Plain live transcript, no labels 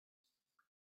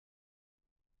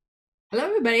Hello,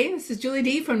 everybody. This is Julie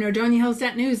D from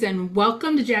NordoniaHills.news, and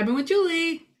welcome to Jabbing with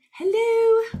Julie. Hello.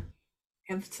 I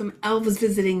have some elves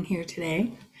visiting here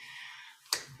today.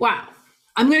 Wow.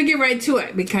 I'm going to get right to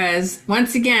it because,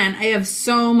 once again, I have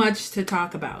so much to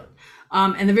talk about.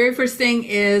 And the very first thing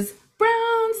is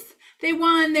Browns. They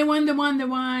won. They won. They won. They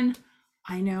won.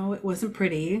 I know it wasn't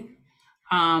pretty.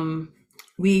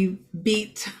 We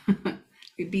beat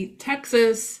we beat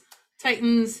Texas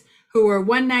Titans, who were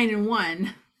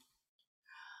 1-9-1.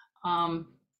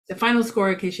 The final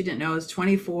score, in case you didn't know, is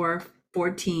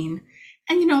 24-14.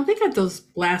 And they got those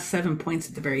last 7 points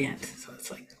at the very end. So it's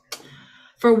like,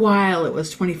 for a while, it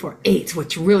was 24-8,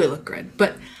 which really looked good.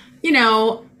 But,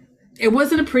 it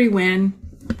wasn't a pretty win,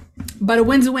 but a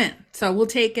win's a win. So we'll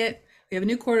take it. We have a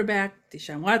new quarterback,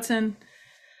 Deshaun Watson.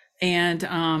 And,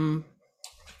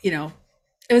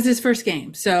 it was his first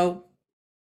game. So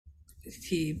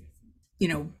he,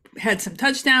 had some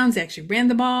touchdowns, actually ran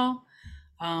the ball.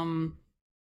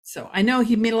 So I know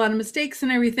he made a lot of mistakes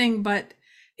and everything, but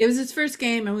it was his first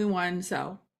game and we won.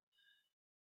 So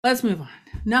let's move on.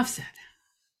 Enough said.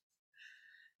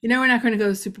 We're not going to go to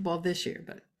the Super Bowl this year,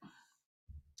 but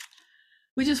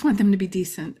we just want them to be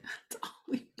decent. That's all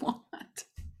we want.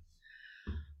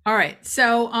 All right.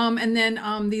 So, and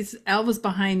then these elves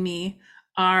behind me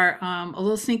are a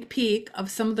little sneak peek of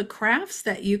some of the crafts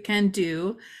that you can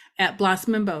do at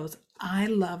Blossom and Bows. I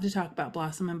love to talk about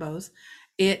Blossom and Bows.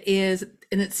 It is,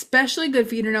 and it's especially good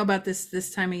for you to know about this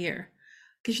time of year,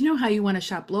 because you know how you want to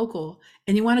shop local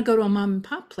and you want to go to a mom and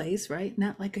pop place, right?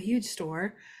 Not like a huge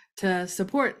store, to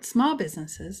support small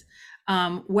businesses.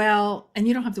 And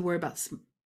you don't have to worry about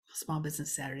Small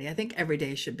Business Saturday. I think every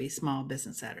day should be Small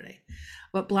Business Saturday.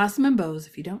 But Blossom and Bows,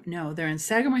 if you don't know, they're in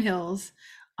Sagamore Hills,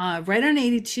 right on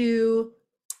 82.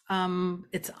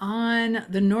 It's on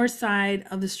the north side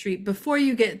of the street before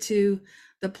you get to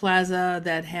the plaza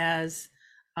that has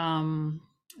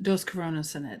Dos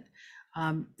Coronas in it.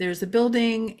 There's a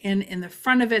building, and in the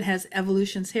front of it has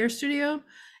Evolution's Hair Studio,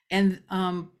 and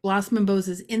Blossom and Bows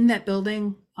is in that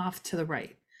building off to the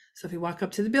right. So if you walk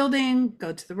up to the building,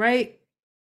 go to the right,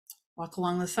 walk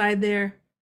along the side there,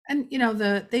 and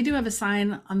they do have a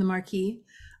sign on the marquee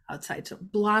outside. So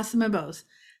Blossom and Bows.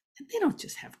 And they don't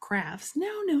just have crafts.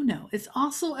 No, no, no. It's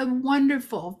also a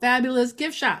wonderful, fabulous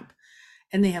gift shop.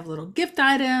 And they have little gift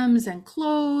items and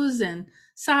clothes and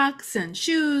socks and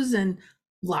shoes and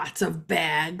lots of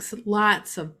bags,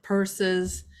 lots of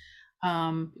purses.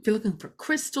 If you're looking for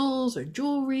crystals or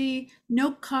jewelry,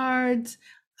 note cards,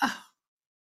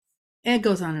 and it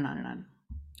goes on and on and on.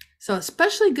 So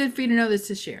especially good for you to know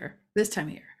this year, this time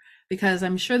of year, because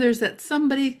I'm sure there's that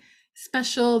somebody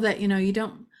special that you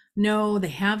don't know. They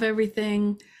have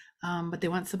everything, but they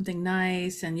want something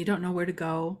nice and you don't know where to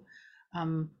go.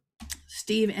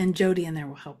 Steve and Jody in there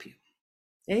will help you.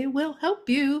 They will help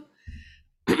you.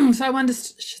 So I wanted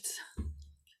to,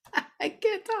 I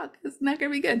can't talk. It's not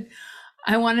going to be good.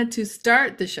 I wanted to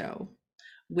start the show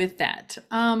with that.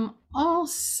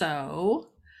 Also,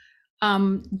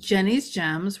 Jenny's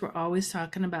Gems, we're always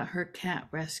talking about her cat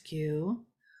rescue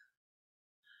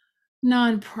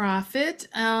nonprofit.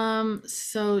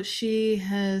 So she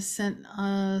has sent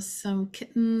us some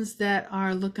kittens that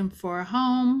are looking for a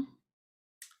home.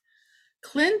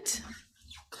 Clint,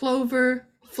 Clover,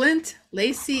 Flint,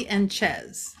 Lacey, and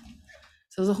Ches.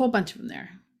 So there's a whole bunch of them there.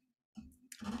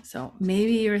 So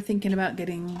maybe you're thinking about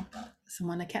getting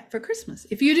someone a cat for Christmas.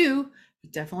 If you do, you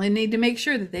definitely need to make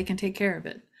sure that they can take care of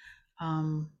it.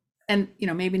 And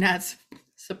maybe not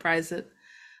surprise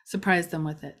them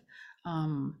with it.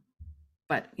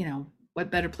 But what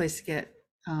better place to get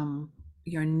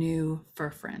your new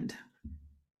fur friend?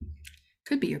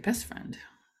 Could be your best friend.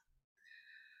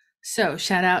 So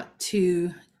shout out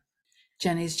to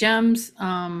Jenny's Gems.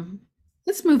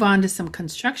 Let's move on to some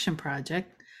construction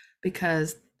project,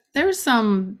 because there's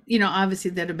some,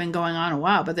 obviously that have been going on a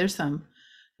while, but there's some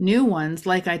new ones.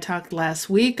 Like I talked last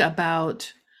week about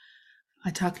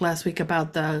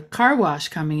the car wash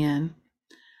coming in.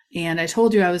 And I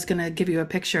told you I was going to give you a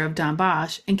picture of Don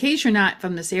Bosch. In case you're not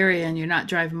from this area and you're not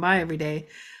driving by every day,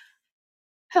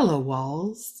 hello,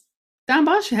 walls. Don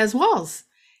Bosch has walls.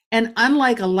 And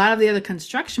unlike a lot of the other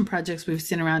construction projects we've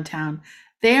seen around town,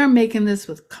 they are making this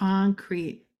with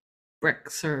concrete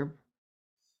bricks or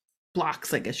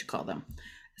blocks, I guess you call them.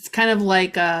 It's kind of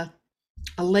like a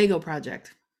Lego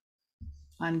project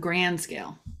on grand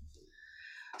scale.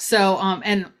 So,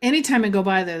 and anytime I go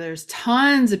by there, there's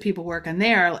tons of people working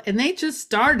there, and they just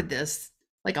started this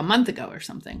like a month ago or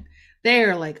something.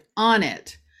 They're like on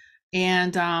it.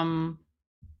 And,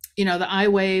 the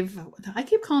iWave, I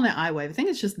keep calling it iWave. I think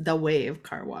it's just the Wave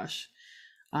car wash.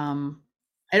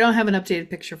 I don't have an updated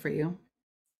picture for you.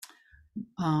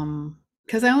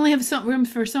 Because I only have some room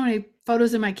for so many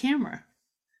photos in my camera.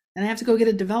 And I have to go get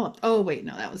it developed. Oh, wait,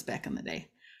 no, that was back in the day.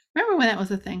 Remember when that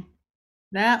was a thing?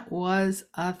 That was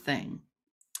a thing.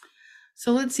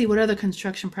 So let's see what other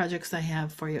construction projects I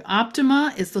have for you.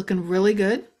 Optima is looking really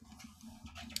good.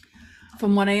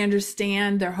 From what I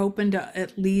understand, they're hoping to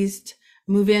at least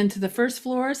move into the first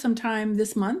floor sometime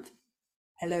this month.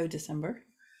 Hello, December.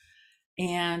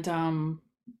 And,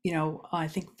 I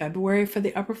think February for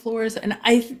the upper floors. And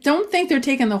I don't think they're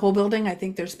taking the whole building. I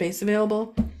think there's space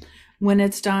available when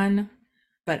it's done.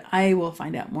 But I will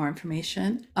find out more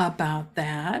information about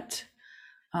that.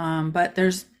 But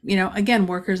there's, again,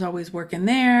 workers always working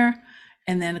there.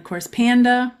 And then, of course,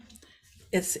 Panda,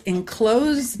 it's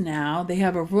enclosed now. They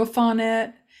have a roof on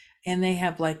it, and they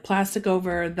have like plastic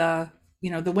over the,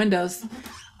 the windows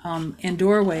and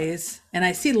doorways. And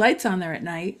I see lights on there at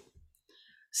night.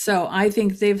 So I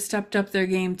think they've stepped up their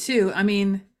game too. I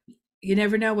mean, you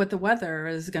never know what the weather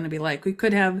is going to be like. We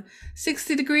could have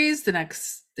 60 degrees the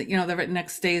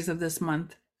next days of this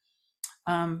month.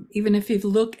 Even if you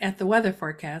look at the weather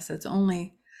forecast, it's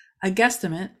only a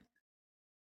guesstimate.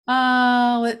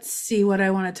 Let's see what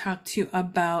I want to talk to you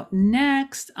about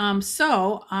next.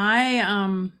 So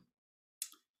I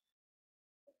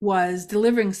was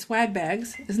delivering swag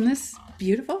bags. Isn't this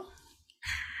beautiful?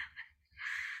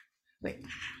 Wait,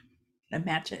 I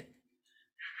match it.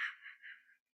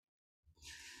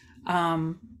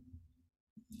 I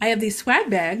have these swag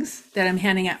bags that I'm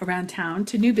handing out around town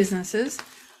to new businesses.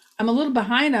 I'm a little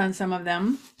behind on some of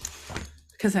them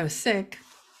because I was sick.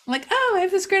 I'm like, oh, I have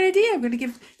this great idea. I'm going to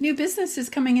give new businesses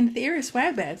coming into the area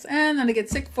swag bags. And then I get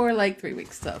sick for like 3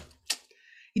 weeks. So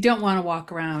you don't want to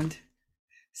walk around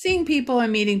seeing people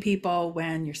and meeting people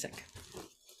when you're sick.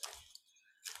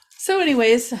 So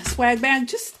anyways, swag bag,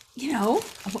 just,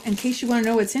 in case you want to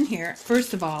know what's in here.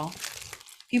 First of all,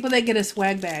 people that get a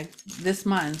swag bag this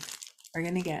month are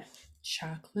going to get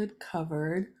chocolate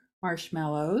covered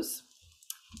marshmallows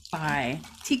by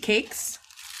Tea Cakes.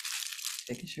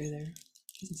 I can show you their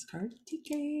business card. Tea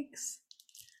Cakes.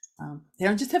 They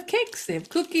don't just have cakes; they have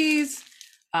cookies.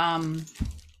 What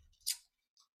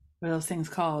are those things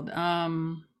called?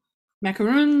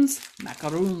 Macaroons. I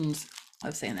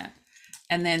was saying that.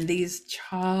 And then these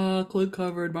chocolate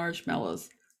covered marshmallows.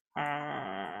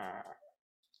 Yeah.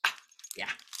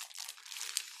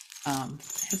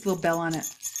 Has a little bell on it.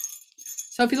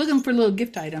 So if you're looking for little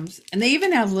gift items, and they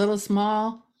even have little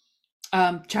small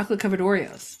chocolate covered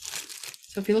Oreos.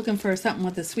 So if you're looking for something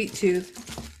with a sweet tooth,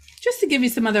 just to give you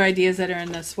some other ideas that are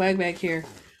in the swag bag here.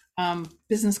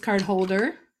 Business card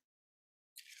holder.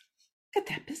 Look at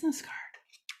that business card.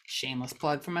 Shameless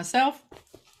plug for myself.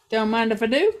 Don't mind if I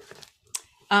do.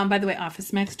 By the way,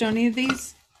 Office Max donated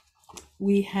these.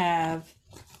 We have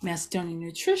Macedonia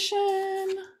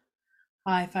Nutrition,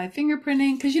 High Five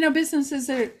Fingerprinting, because businesses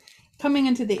are coming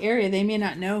into the area, they may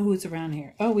not know who's around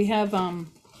here. Oh, we have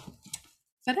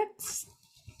FedEx.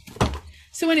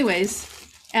 So anyways,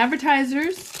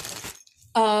 advertisers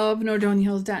of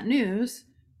NordoniaHills.news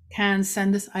can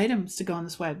send us items to go in the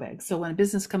swag bag. So when a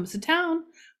business comes to town,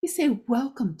 we say,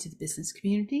 welcome to the business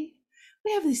community.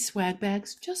 We have these swag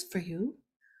bags just for you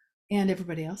and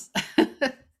everybody else.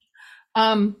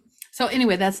 So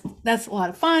anyway, that's a lot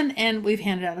of fun, and we've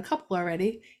handed out a couple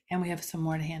already, and we have some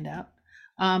more to hand out.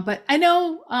 But I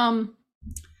know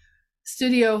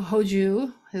Studio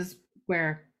Hoju is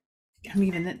where I don't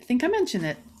even think I mentioned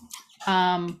it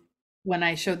when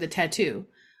I showed the tattoo,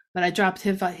 but I dropped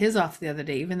his off the other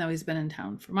day, even though he's been in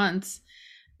town for months.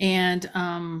 And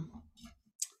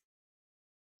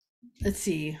let's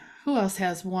see, who else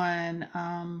has one?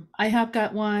 IHOP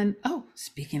got one. Oh,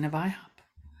 speaking of IHOP,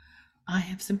 I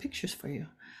have some pictures for you.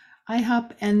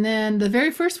 IHOP, and then the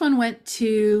very first one went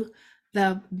to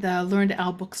the Learn to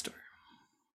Owl bookstore.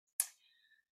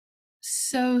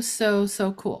 So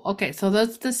cool. Okay, so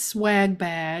that's the swag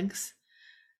bags.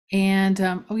 And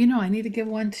I need to give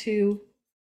one to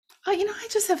I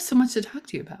just have so much to talk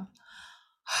to you about.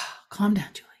 Calm down,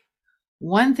 Julie.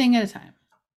 One thing at a time.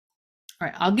 All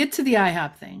right, I'll get to the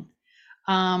IHOP thing.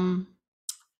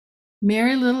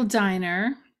 Merry Little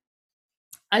Diner.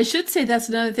 I should say that's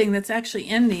another thing that's actually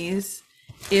in these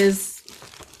is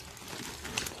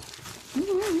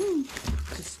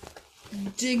just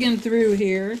digging through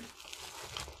here.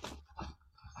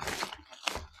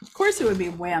 Of course, it would be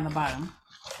way on the bottom.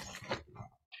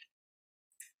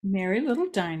 Merry Little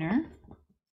Diner.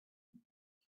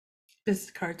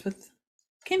 Business cards with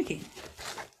candy cane.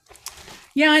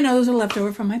 Yeah, I know those are left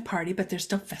over from my party, but they're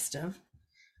still festive.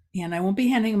 And I won't be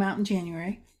handing them out in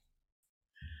January.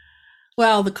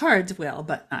 Well, the cards will,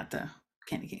 but not the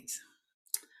candy canes.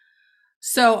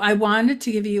 So I wanted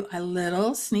to give you a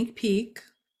little sneak peek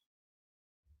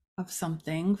of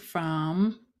something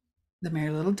from the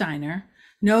Merry Little Diner.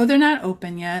 No, they're not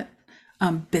open yet.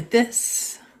 But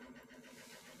this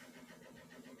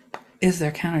is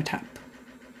their countertop.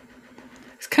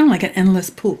 It's kind of like an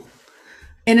endless pool.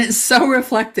 And it's so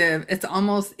reflective, it's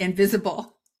almost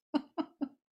invisible.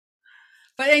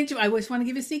 But I just want to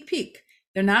give you a sneak peek.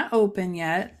 They're not open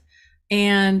yet.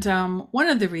 And one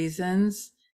of the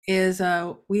reasons is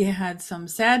we had some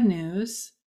sad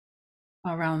news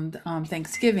around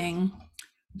Thanksgiving.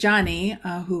 Johnny,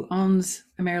 who owns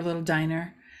a Merry Little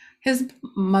Diner, his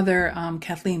mother,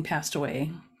 Kathleen, passed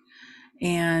away.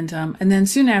 And then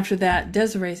soon after that,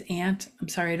 Desiree's aunt, I'm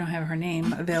sorry, I don't have her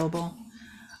name available.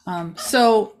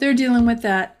 So they're dealing with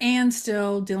that and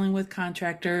still dealing with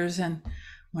contractors. And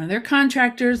one of their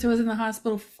contractors was in the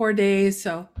hospital for 4 days.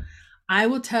 So I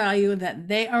will tell you that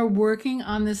they are working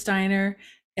on this diner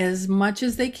as much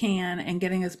as they can and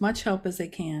getting as much help as they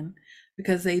can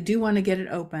because they do want to get it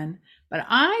open. But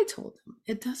I told them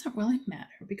it doesn't really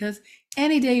matter because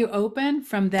any day you open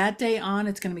from that day on,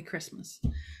 it's going to be Christmas.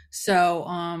 So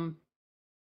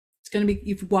it's going to be,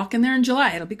 if you walk in there in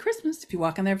July, it'll be Christmas. If you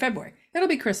walk in there in February, it'll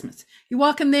be Christmas. You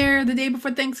walk in there the day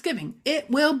before Thanksgiving, it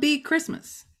will be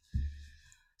Christmas.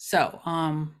 So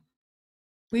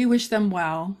we wish them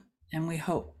well, and we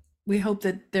hope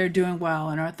that they're doing well,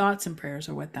 and our thoughts and prayers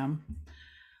are with them.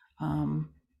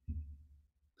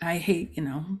 I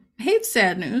hate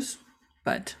sad news,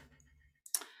 but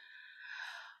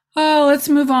let's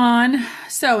move on.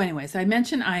 So anyways, I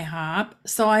mentioned IHOP.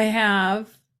 So I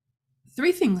have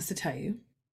 3 things to tell you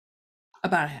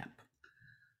about IHOP.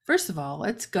 First of all,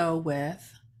 let's go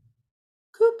with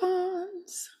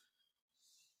coupons.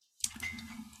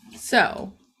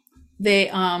 So they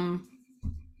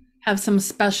have some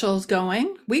specials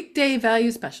going, weekday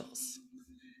value specials.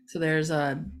 So there's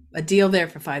a deal there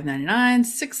for $5.99,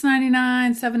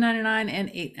 $6.99, $7.99, and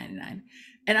 $8.99.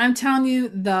 And I'm telling you,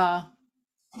 the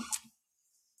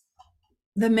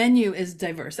menu is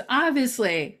diverse.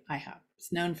 Obviously, IHOP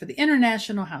is known for the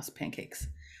International House of Pancakes,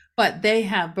 but they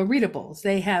have burrito bowls.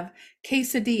 They have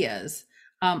quesadillas.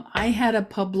 I had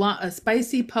a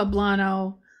spicy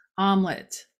poblano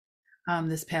omelet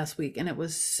this past week, and it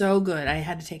was so good. I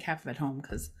had to take half of it home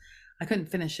because I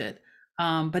couldn't finish it.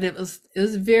 But it was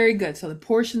very good. So the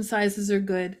portion sizes are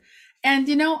good. And,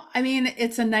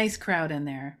 it's a nice crowd in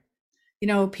there.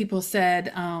 People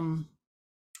said,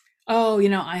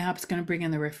 IHOP's going to bring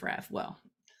in the riffraff. Well,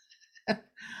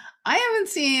 I haven't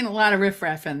seen a lot of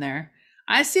riffraff in there.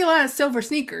 I see a lot of silver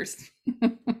sneakers.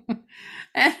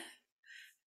 And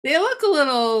they look a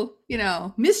little,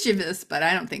 mischievous, but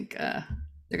I don't think they're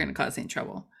going to cause any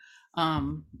trouble.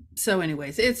 So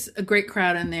anyways, it's a great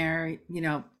crowd in there.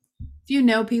 If you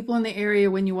know people in the area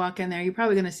when you walk in there, you're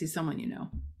probably going to see someone you know.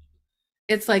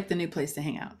 It's like the new place to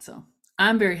hang out. So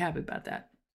I'm very happy about that.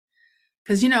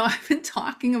 Because, I've been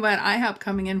talking about IHOP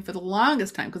coming in for the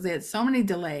longest time because they had so many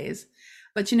delays.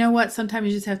 But you know what? Sometimes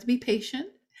you just have to be patient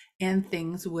and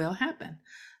things will happen.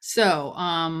 So,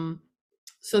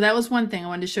 so that was one thing. I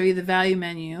wanted to show you the value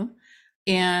menu.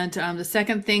 And the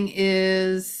second thing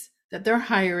is that they're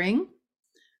hiring.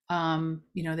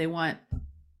 They want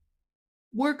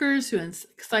workers who are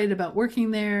excited about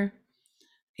working there.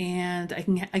 And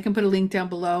I can put a link down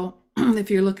below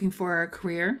if you're looking for a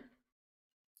career.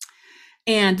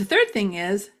 And the third thing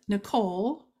is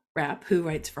Nicole Rapp, who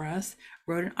writes for us,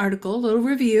 wrote an article, a little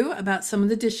review about some of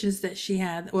the dishes that she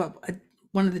had. Well,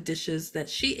 one of the dishes that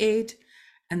she ate.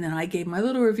 And then I gave my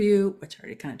little review, which I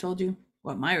already kind of told you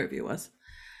what my review was.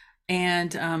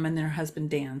 And then her husband,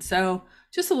 Dan. So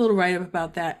just a little write-up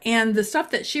about that. And the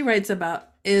stuff that she writes about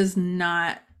is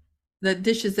not, the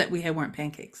dishes that we had weren't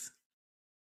pancakes.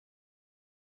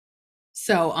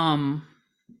 So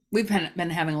we've been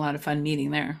having a lot of fun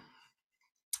meeting there.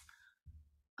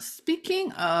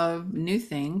 Speaking of new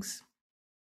things,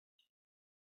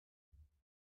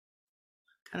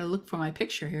 gotta look for my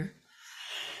picture here.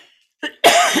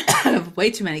 I have way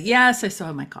too many. Yes, I still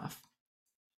have my cough.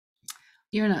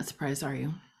 You're not surprised, are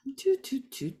you?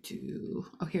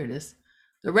 Oh, here it is.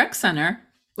 The rec center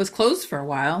was closed for a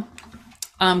while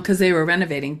because they were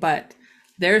renovating, but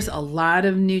there's a lot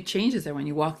of new changes there. When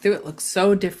you walk through, it looks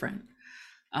so different.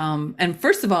 And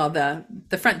first of all, the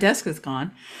front desk is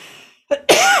gone.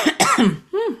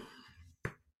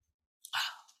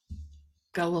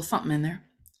 Got a little something in there.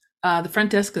 The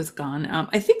front desk is gone.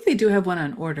 I think they do have one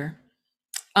on order.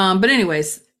 But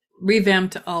anyways,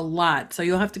 revamped a lot. So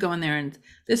you'll have to go in there, and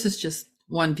this is just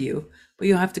one view, but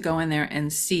you'll have to go in there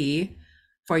and see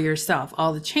for yourself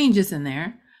all the changes in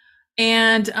there.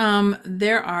 And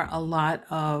there are a lot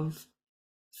of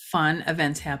fun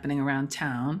events happening around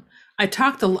town. I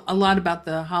talked a lot about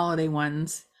the holiday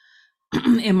ones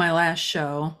in my last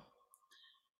show,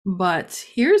 but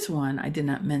here's one I did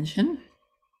not mention.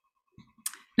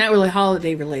 Not really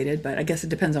holiday related, but I guess it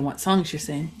depends on what songs you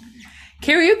sing.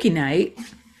 Karaoke night,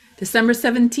 December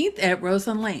 17th at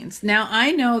Roseland Lanes. Now,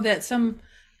 I know that some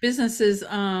businesses,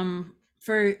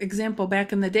 for example,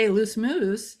 back in the day, Loose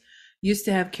Moose used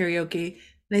to have karaoke.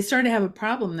 They started to have a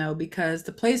problem though, because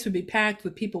the place would be packed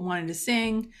with people wanting to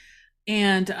sing.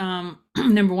 And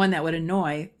number one, that would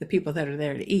annoy the people that are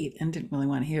there to eat and didn't really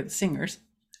want to hear the singers.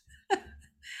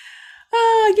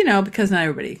 Because not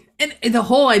everybody. And the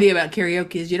whole idea about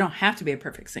karaoke is you don't have to be a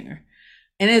perfect singer.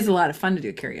 And it is a lot of fun to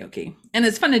do karaoke. And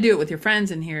it's fun to do it with your friends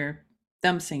and hear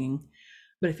them singing.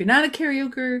 But if you're not a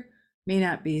karaoke, may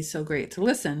not be so great to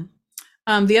listen.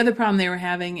 The other problem they were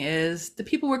having is the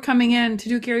people were coming in to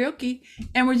do karaoke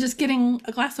and were just getting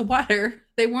a glass of water.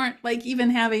 They weren't like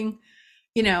even having,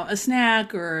 a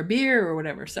snack or a beer or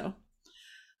whatever. So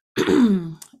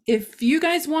if you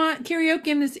guys want karaoke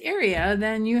in this area,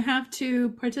 then you have to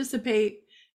participate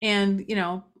and,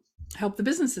 help the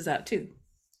businesses out too.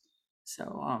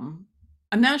 So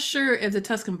I'm not sure if the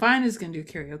Tuscan Vine is going to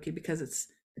do karaoke because it's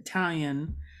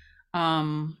Italian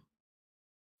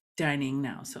dining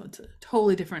now. So it's a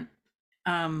totally different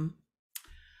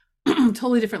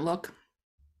look.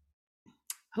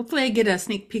 Hopefully I get a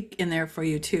sneak peek in there for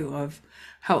you too of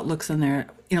how it looks in there,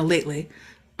 lately.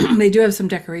 They do have some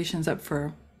decorations up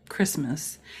for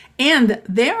Christmas, and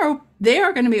they are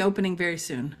going to be opening very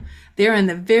soon. They're in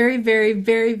the very, very,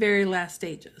 very, very last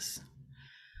stages.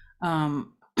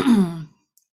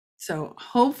 So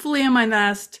hopefully on my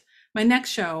next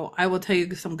show, I will tell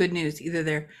you some good news, either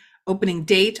their opening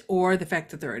date or the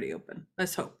fact that they're already open.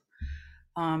 Let's hope.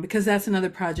 Because that's another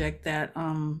project that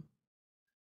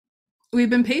we've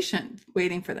been patient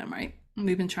waiting for them, right?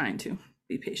 We've been trying to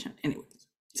be patient. Anyway,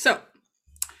 so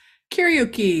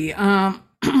karaoke.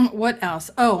 What else?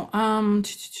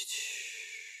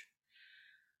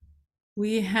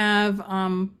 We have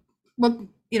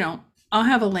I'll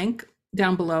have a link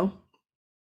down below,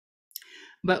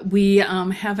 but we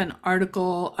have an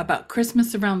article about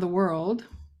Christmas around the world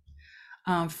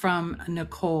from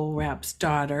Nicole Rapp's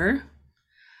daughter.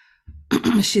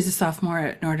 She's a sophomore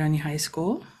at Nordonia High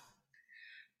School,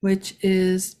 which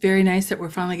is very nice that we're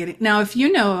finally getting. Now, if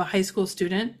you know a high school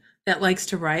student that likes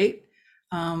to write,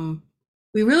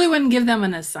 we really wouldn't give them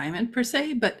an assignment per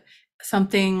se, but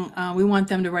something we want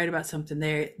them to write about something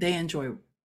they enjoy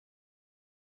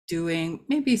doing.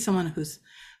 Maybe someone who's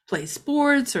plays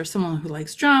sports, or someone who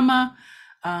likes drama,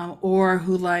 or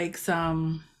who likes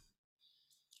some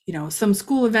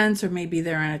school events, or maybe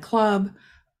they're in a club.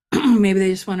 Maybe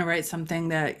they just want to write something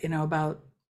that about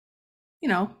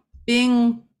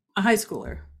being a high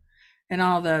schooler and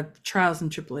all the trials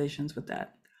and tribulations with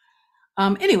that.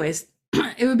 Anyways,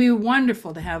 it would be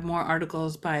wonderful to have more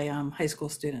articles by high school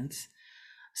students.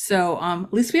 So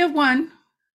at least we have one.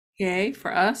 Yay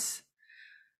for us.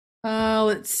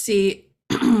 Let's see.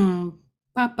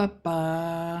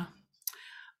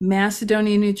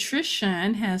 Macedonia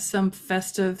Nutrition has some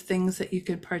festive things that you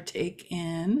could partake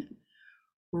in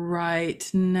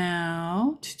right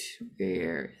now.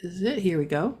 Where is it? Here we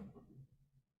go.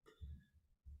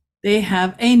 They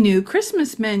have a new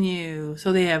Christmas menu.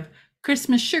 So they have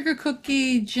Christmas sugar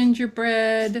cookie,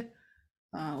 gingerbread.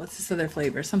 What's this other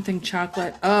flavor? Something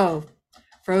chocolate. Oh,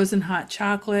 frozen hot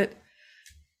chocolate.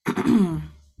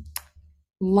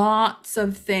 Lots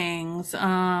of things.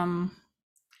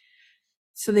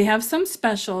 So they have some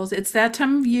specials. It's that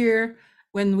time of year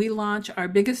when we launch our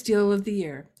biggest deal of the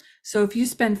year. So if you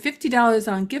spend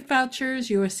 $50 on gift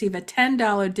vouchers, you receive a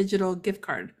 $10 digital gift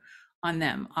card on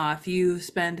them. If you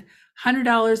spend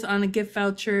 $100 on a gift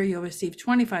voucher, you'll receive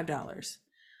 $25.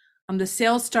 The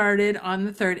sale started on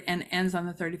the 3rd and ends on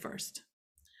the 31st.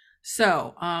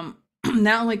 So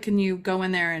not only can you go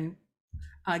in there and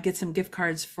get some gift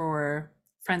cards for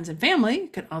friends and family, you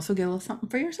could also get a little something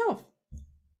for yourself.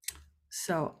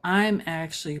 So I'm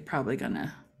actually probably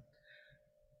gonna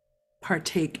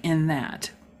partake in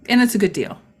that. And it's a good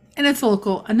deal. And it's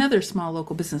another small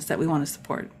local business that we want to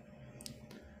support.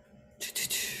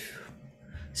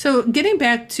 So getting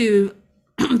back to,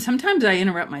 sometimes I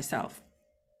interrupt myself.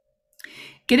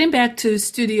 Getting back to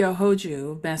Studio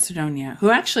Hoju, Macedonia,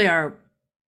 who actually are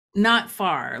not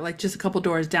far, like just a couple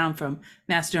doors down from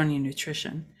Macedonia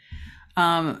Nutrition.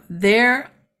 I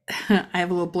have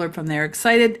a little blurb from there.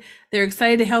 They're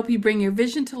excited to help you bring your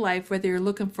vision to life, whether you're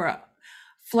looking for a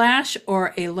flash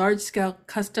or a large-scale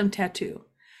custom tattoo.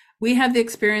 We have the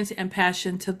experience and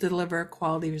passion to deliver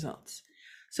quality results.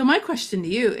 So my question to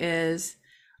you is,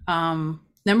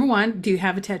 number one, do you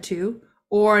have a tattoo?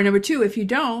 Or number two, if you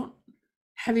don't,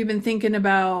 have you been thinking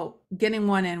about getting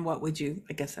one, and what would you,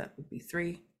 I guess that would be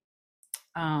three.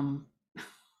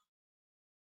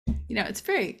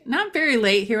 It's not very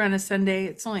late here on a Sunday.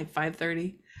 It's only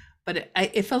 5:30, but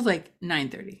it feels like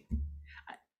 9:30.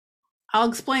 I'll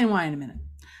explain why in a minute.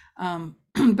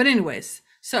 But anyways,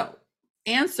 so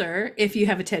answer if you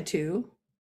have a tattoo,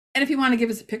 and if you want to give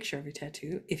us a picture of your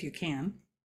tattoo, if you can.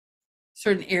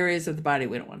 Certain areas of the body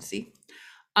we don't want to see.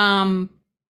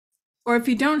 Or if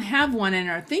you don't have one and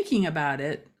are thinking about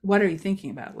it, what are you thinking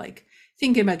about? Like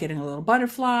thinking about getting a little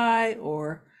butterfly,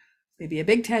 or maybe a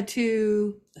big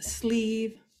tattoo, a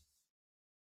sleeve.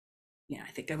 Yeah,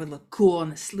 I think I would look cool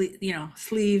on the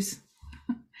sleeves.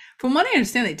 From what I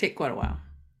understand, they take quite a while.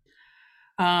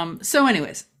 So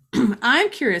anyways, I'm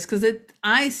curious because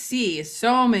I see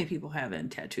so many people having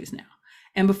tattoos now.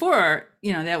 And before,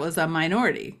 that was a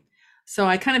minority. So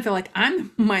I kind of feel like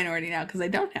I'm a minority now because I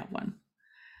don't have one.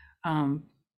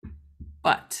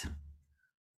 But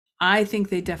I think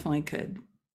they definitely could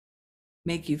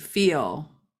make you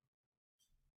feel,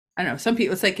 I don't know, some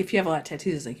people, it's like if you have a lot of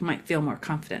tattoos, it's like you might feel more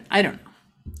confident. I don't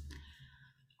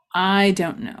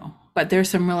know. But there's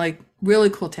some really, really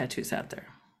cool tattoos out there.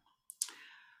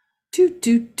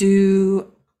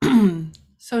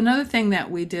 So another thing that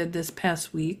we did this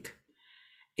past week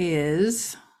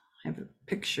is, I have a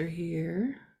picture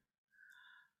here.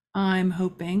 I'm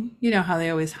hoping, you know how they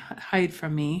always hide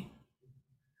from me.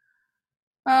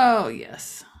 Oh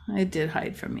yes, I did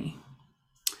hide from me.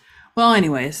 Well,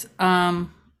 anyways,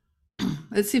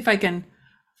 let's see if I can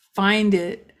find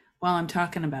it while I'm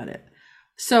talking about it.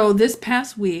 So this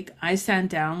past week, I sat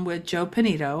down with Joe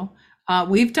Panito.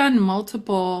 We've done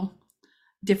multiple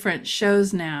different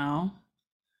shows now,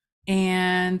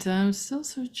 and I'm still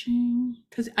searching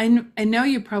because I know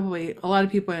a lot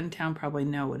of people in town probably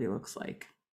know what he looks like.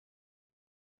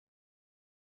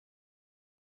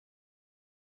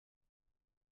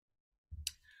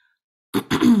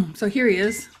 So here he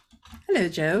is. Hello,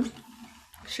 Joe.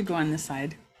 Should go on this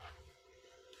side.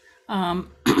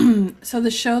 So the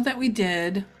show that we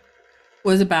did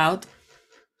was about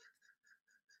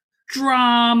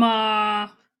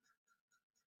drama.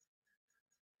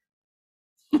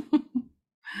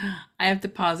 I have to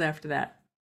pause after that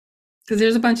because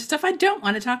there's a bunch of stuff I don't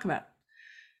want to talk about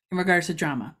in regards to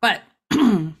drama, but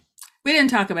we didn't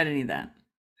talk about any of that.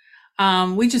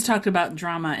 We just talked about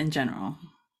drama in general.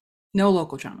 No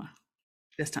local drama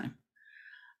this time.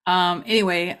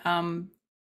 Anyway,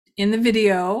 in the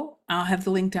video, I'll have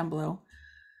the link down below.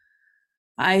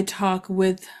 I talk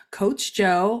with Coach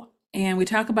Joe, and we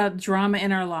talk about drama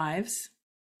in our lives.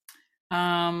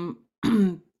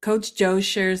 Coach Joe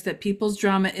shares that people's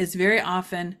drama is very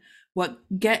often what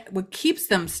keeps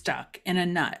them stuck in a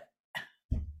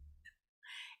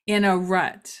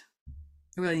rut.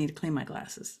 I really need to clean my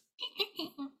glasses.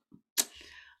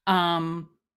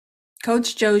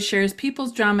 Coach Joe shares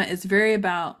people's drama is very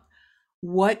about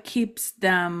what keeps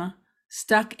them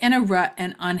stuck in a rut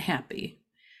and unhappy.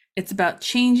 It's about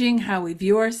changing how we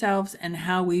view ourselves and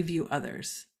how we view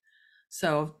others.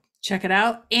 So check it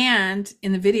out. And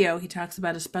in the video, he talks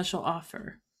about a special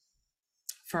offer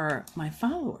for my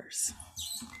followers.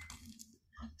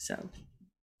 So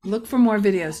look for more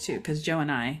videos too, because Joe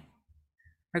and I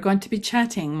are going to be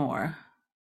chatting more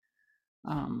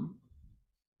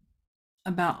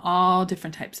about all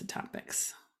different types of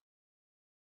topics.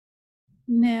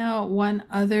 Now, one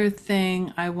other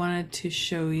thing I wanted to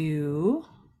show you.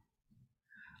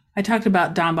 I talked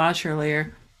about Don Bosch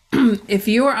earlier. If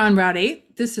you are on Route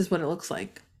 8, this is what it looks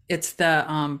like. It's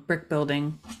the brick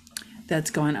building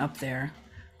that's going up there.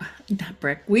 Not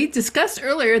brick. We discussed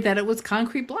earlier that it was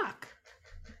concrete block.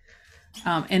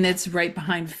 And it's right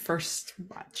behind First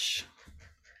Watch.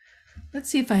 Let's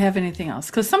see if I have anything else,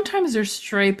 because sometimes there's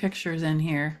stray pictures in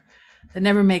here that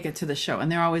never make it to the show,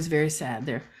 and they're always very sad.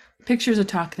 They're pictures are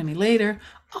talking to me later.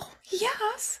 Oh,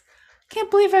 yes. Can't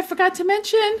believe I forgot to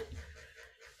mention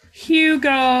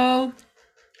Hugo.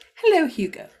 Hello,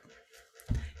 Hugo.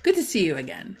 Good to see you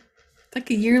again. It's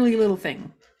like a yearly little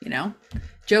thing,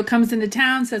 Joe comes into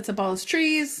town, sets up all his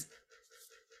trees,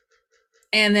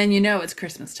 and then it's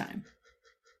Christmas time.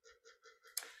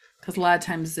 Because a lot of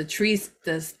times the trees,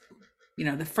 the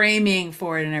framing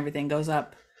for it and everything goes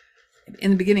up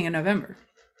in the beginning of November.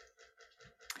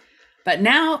 But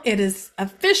now it is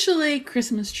officially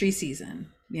Christmas tree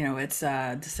season. It's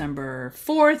December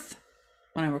 4th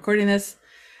when I'm recording this,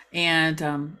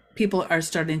 and people are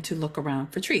starting to look around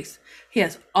for trees. He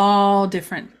has all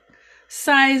different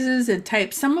sizes and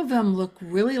types. Some of them look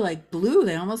really like blue.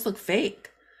 They almost look fake.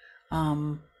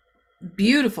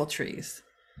 Beautiful trees.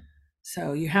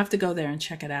 So you have to go there and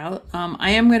check it out.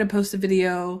 I am going to post a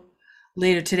video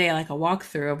later today, like a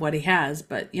walkthrough of what he has,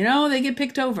 but you know, they get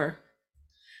picked over.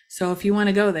 So if you want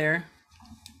to go there,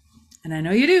 and I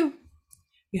know you do,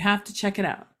 you have to check it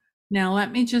out. Now,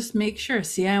 let me just make sure.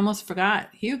 See, I almost forgot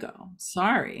Hugo.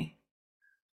 Sorry.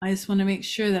 I just want to make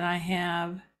sure that I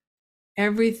have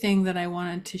everything that I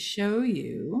wanted to show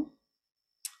you.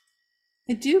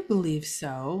 I do believe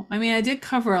so. I mean, I did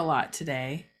cover a lot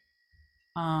today.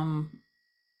 And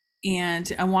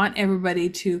I want everybody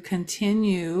to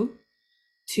continue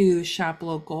to shop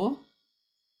local.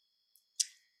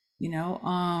 You know,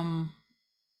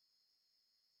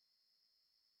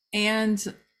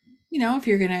 and you know, if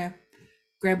you're gonna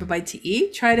grab a bite to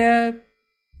eat, try to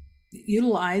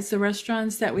utilize the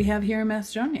restaurants that we have here in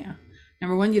Macedonia.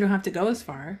 Number one, you don't have to go as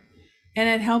far, and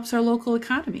it helps our local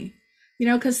economy. You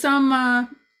know, because some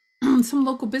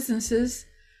local businesses,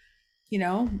 you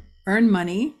know, earn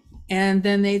money and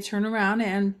then they turn around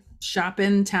and shop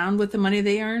in town with the money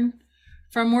they earn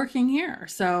from working here.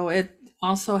 So it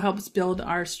also helps build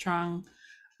our strong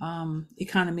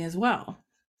economy as well.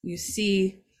 You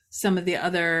see some of the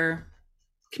other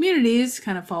communities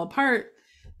kind of fall apart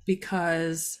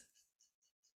because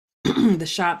the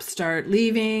shops start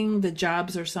leaving, the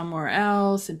jobs are somewhere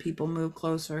else, and people move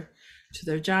closer to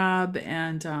their job.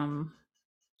 And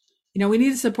you know, we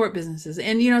need to support businesses.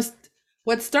 And you know,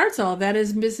 what starts all of that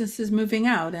is businesses moving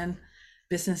out, and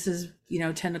businesses, you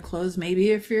know, tend to close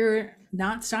maybe if you're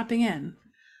not stopping in.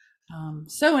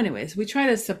 So anyways, we try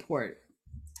to support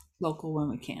local when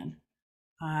we can.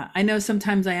 I know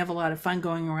sometimes I have a lot of fun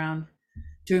going around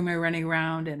doing my running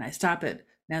around, and I stop at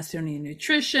Macedonian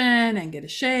Nutrition and get a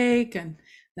shake, and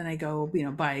then I go, you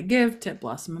know, buy a gift at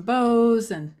Blossom and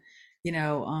Bows. And you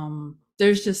know,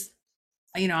 there's just,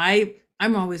 you know,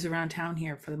 I'm always around town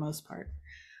here for the most part,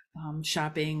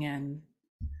 shopping and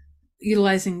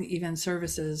utilizing even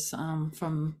services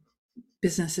from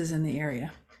businesses in the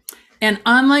area. And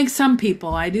unlike some people,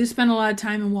 I do spend a lot of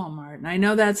time in Walmart, and I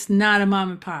know that's not a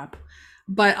mom and pop,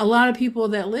 but a lot of people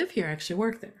that live here actually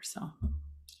work there.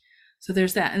 So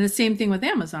there's that. And the same thing with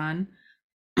Amazon.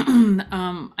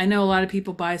 I know a lot of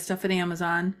people buy stuff at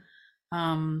Amazon,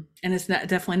 and it's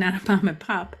definitely not a mom and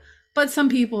pop, but some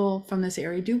people from this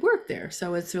area do work there.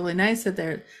 So it's really nice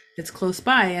that it's close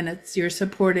by, and you're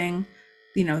supporting,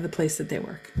 you know, the place that they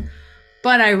work.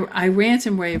 But I rant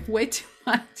and rave way too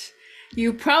much.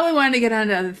 You probably want to get on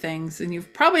to other things, and you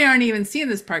probably aren't even seeing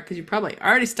this part because you probably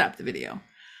already stopped the video.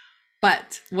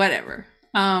 But whatever.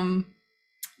 The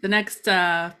next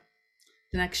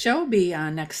show will be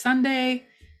next Sunday,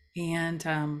 and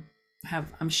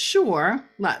have, I'm sure,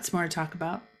 lots more to talk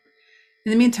about.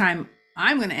 In the meantime,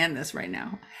 I'm going to end this right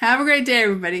now. Have a great day,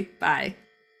 everybody. Bye.